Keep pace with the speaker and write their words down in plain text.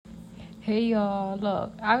Hey y'all,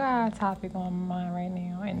 look, I got a topic on my mind right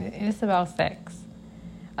now, and it's about sex.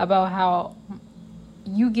 About how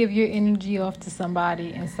you give your energy off to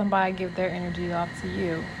somebody, and somebody give their energy off to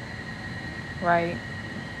you, right?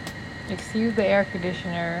 Excuse the air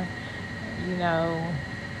conditioner, you know,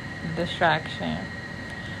 distraction.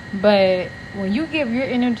 But when you give your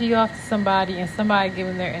energy off to somebody, and somebody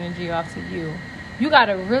giving their energy off to you, you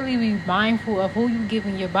gotta really be mindful of who you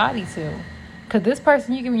giving your body to. Cause this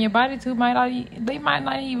person you giving your body to they might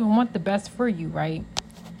not even want the best for you, right?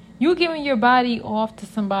 You giving your body off to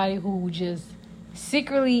somebody who just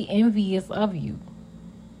secretly envious of you.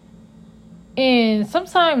 And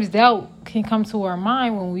sometimes doubt can come to our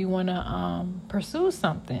mind when we want to pursue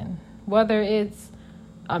something, whether it's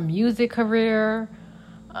a music career,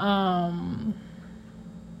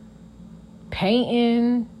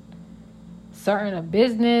 painting, starting a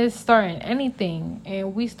business, starting anything,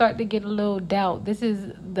 and we start to get a little doubt. This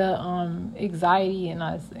is the anxiety in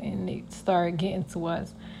us, and it start getting to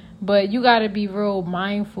us. But you got to be real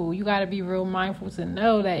mindful. You got to be real mindful to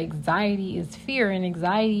know that anxiety is fear, and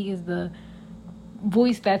anxiety is the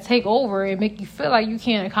voice that take over and make you feel like you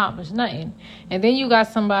can't accomplish nothing. And then you got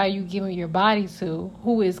somebody you giving your body to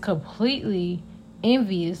who is completely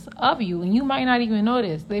envious of you, and you might not even know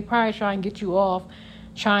this. They probably try and get you off,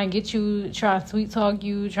 try to sweet talk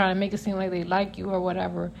you, try to make it seem like they like you or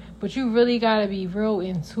whatever. But you really got to be real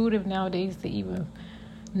intuitive nowadays to even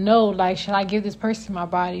know, like, should I give this person my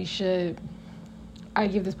body? Should I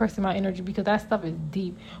give this person my energy? Because that stuff is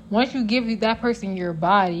deep. Once you give that person your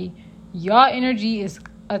body, your energy is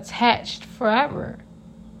attached forever.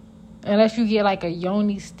 Unless you get like a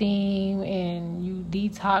yoni steam and you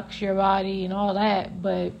detox your body and all that.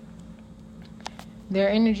 But their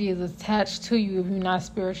energy is attached to you if you're not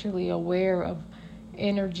spiritually aware of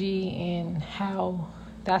energy and how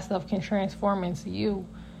that stuff can transform into you.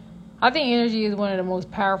 I think energy is one of the most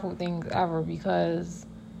powerful things ever, because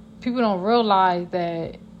people don't realize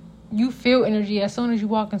that you feel energy as soon as you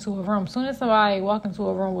walk into a room. As soon as somebody walk into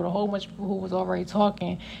a room with a whole bunch of people who was already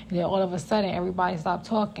talking, and then all of a sudden everybody stopped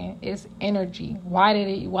talking, it's energy. Why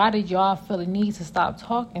did y'all feel the need to stop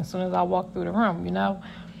talking as soon as I walked through the room, you know?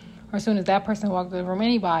 Or as soon as that person walked through the room,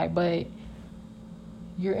 anybody. But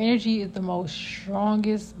your energy is the most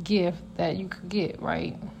strongest gift that you could get,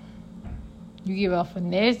 right? You give off a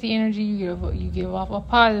nasty energy, you give off a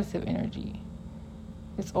positive energy.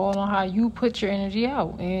 It's all on how you put your energy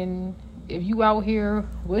out. And if you out here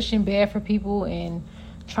wishing bad for people and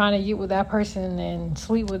trying to get with that person and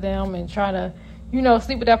sleep with them and try to,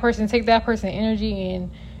 sleep with that person, take that person's energy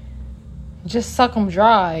and just suck them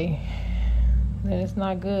dry, then it's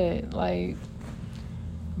not good. Like,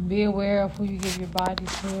 be aware of who you give your body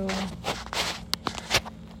to.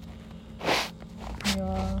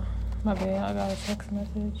 My bad, I got a text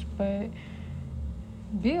message, but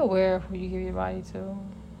be aware of who you give your body to.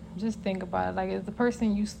 Just think about it. Like, is the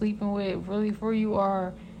person you sleeping with really for you,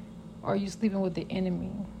 or are you sleeping with the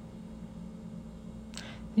enemy?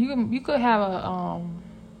 You could have a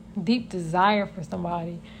deep desire for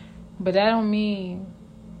somebody, but that don't mean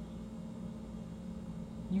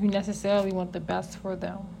you necessarily want the best for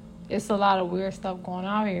them. It's a lot of weird stuff going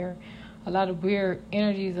on here. A lot of weird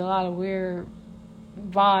energies, a lot of weird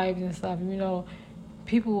vibes and stuff.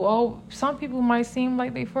 Some people might seem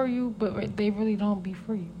like they for you, but they really don't be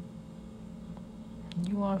for you.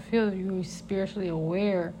 You want to feel that you're spiritually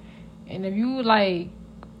aware. And if you like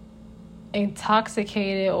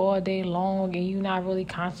intoxicated all day long and you're not really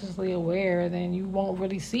consciously aware, then you won't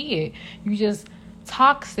really see it. You just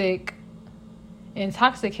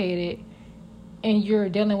intoxicated, and you're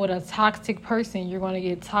dealing with a toxic person. You're going to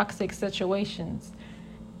get toxic situations.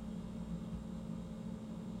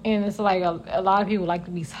 And it's like a lot of people like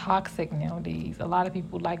to be toxic nowadays. A lot of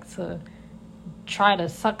people like to try to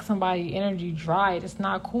suck somebody's energy dry. It's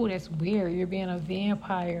not cool. That's weird. You're being a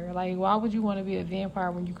vampire. Like, why would you want to be a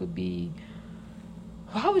vampire when you could be...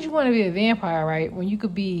 Why would you want to be a vampire, right? When you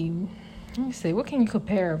could be... Let me see. What can you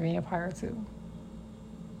compare a vampire to?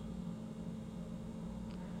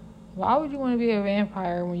 Why would you want to be a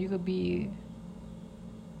vampire when you could be...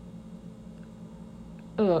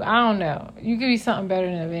 Look, I don't know. You could be something better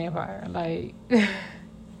than a vampire. Like,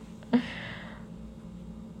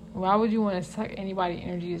 why would you want to suck anybody's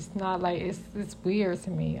energy? It's not like, it's weird to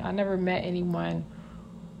me. I never met anyone.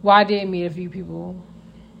 Well, I did meet a few people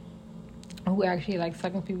who actually like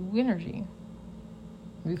sucking people's energy.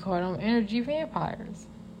 We call them energy vampires.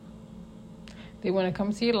 They want to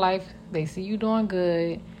come to your life. They see you doing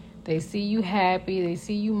good. They see you happy. They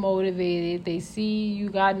see you motivated. They see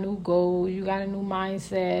you got new goals. You got a new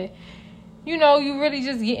mindset. you really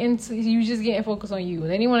just getting focused on you.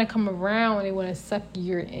 Then they want to come around and they want to suck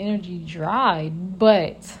your energy dry.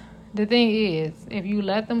 But the thing is, if you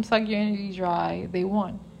let them suck your energy dry, they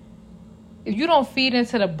won. If you don't feed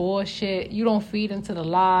into the bullshit, you don't feed into the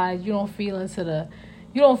lies, you don't feed into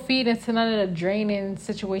none of the draining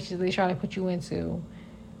situations they try to put you into,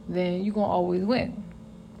 then you're going to always win.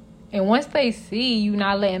 And once they see you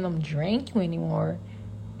not letting them drink you anymore,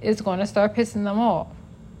 it's going to start pissing them off.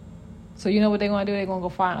 So you know what they're going to do? They're going to go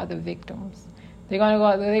find other victims. They're going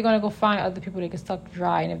to go find other people they can suck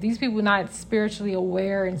dry. And if these people not spiritually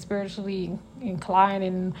aware and spiritually inclined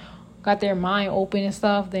and got their mind open and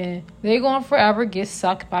stuff, then they're going to forever get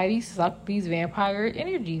sucked by these vampire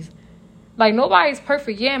energies. Like, nobody's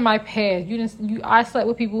perfect. Yeah, in my past, I slept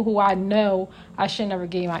with people who I know I should never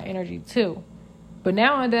give my energy to. But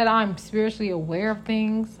now that I'm spiritually aware of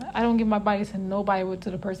things, I don't give my body to nobody but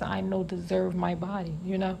to the person I know deserve my body,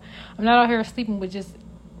 I'm not out here sleeping with just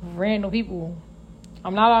random people.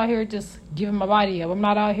 I'm not out here just giving my body up. I'm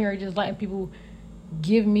not out here just letting people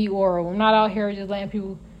give me oral. I'm not out here just letting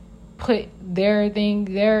people put their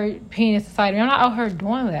penis inside me. I'm not out here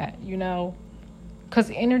doing that,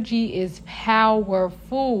 Because energy is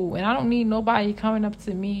powerful. And I don't need nobody coming up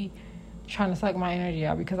to me trying to suck my energy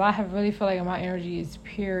out, because I really feel like my energy is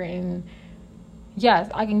pure. And yes,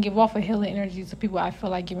 I can give off a healing energy to people I feel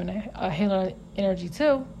like giving a healing energy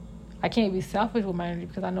to. I can't be selfish with my energy,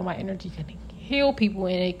 because I know my energy can heal people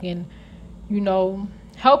and it can,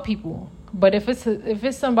 help people. But if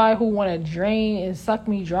it's somebody who want to drain and suck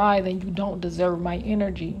me dry, then you don't deserve my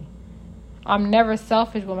energy. I'm never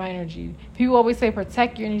selfish with my energy. People always say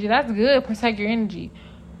protect your energy. That's good, protect your energy.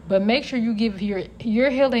 But make sure you give your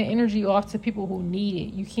healing energy off to people who need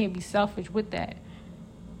it. You can't be selfish with that.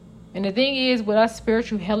 And the thing is, with us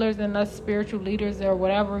spiritual healers and us spiritual leaders, or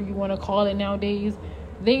whatever you want to call it nowadays,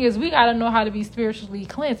 the thing is, we got to know how to be spiritually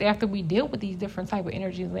cleansed after we deal with these different type of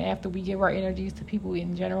energies, and after we give our energies to people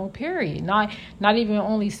in general, period. Not even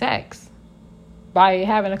only sex. By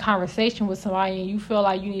having a conversation with somebody and you feel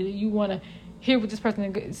like you want to hear what this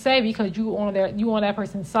person say because you on that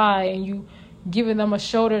person's side, and you giving them a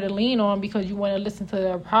shoulder to lean on because you want to listen to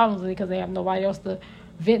their problems because they have nobody else to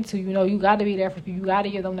vent to. You got to be there for people. You got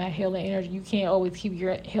to give them that healing energy. You can't always keep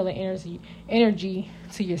your healing energy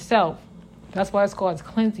to yourself. That's why it's called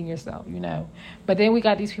cleansing yourself, But then we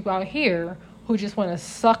got these people out here who just want to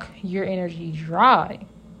suck your energy dry.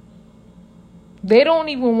 They don't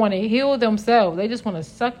even want to heal themselves. They just want to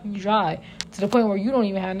suck you dry to the point where you don't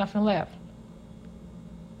even have nothing left.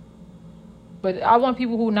 But I want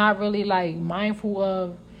people who not really mindful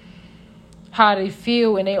of how they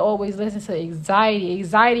feel, and they always listen to anxiety.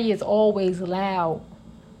 Anxiety is always loud.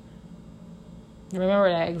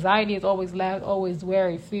 Remember that. Anxiety is always loud, always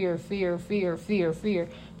wary. Fear.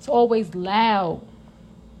 It's always loud.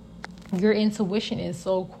 Your intuition is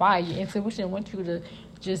so quiet. Your intuition wants you to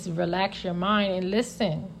just relax your mind and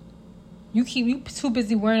listen. You too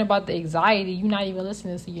busy worrying about the anxiety. You're not even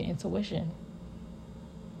listening to your intuition.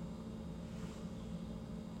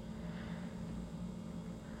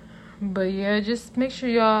 But yeah, just make sure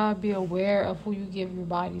y'all be aware of who you give your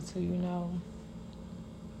body to,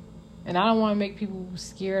 And I don't want to make people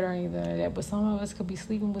scared or anything like that, but some of us could be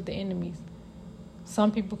sleeping with the enemies.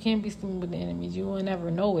 Some people can't be sleeping with the enemies. You will never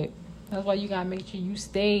know it. That's why you got to make sure you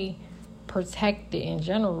stay protected in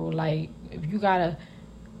general. Like, if you got to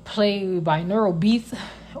play binaural beats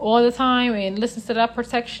all the time and listen to that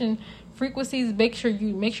protection frequencies, make sure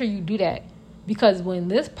you do that. Because when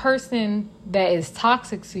this person that is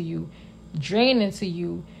toxic to you, draining to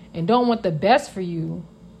you, and don't want the best for you,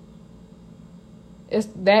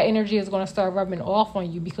 that energy is going to start rubbing off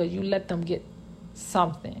on you because you let them get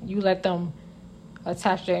something. You let them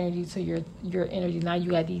attach their energy to your energy. Now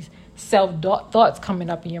you got these self-thoughts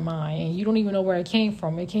coming up in your mind, and you don't even know where it came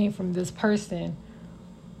from. It came from this person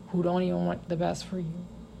who don't even want the best for you.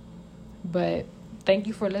 But thank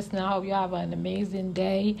you for listening. I hope y'all have an amazing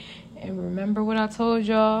day. And remember what I told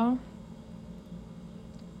y'all.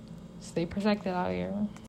 Stay protected out here.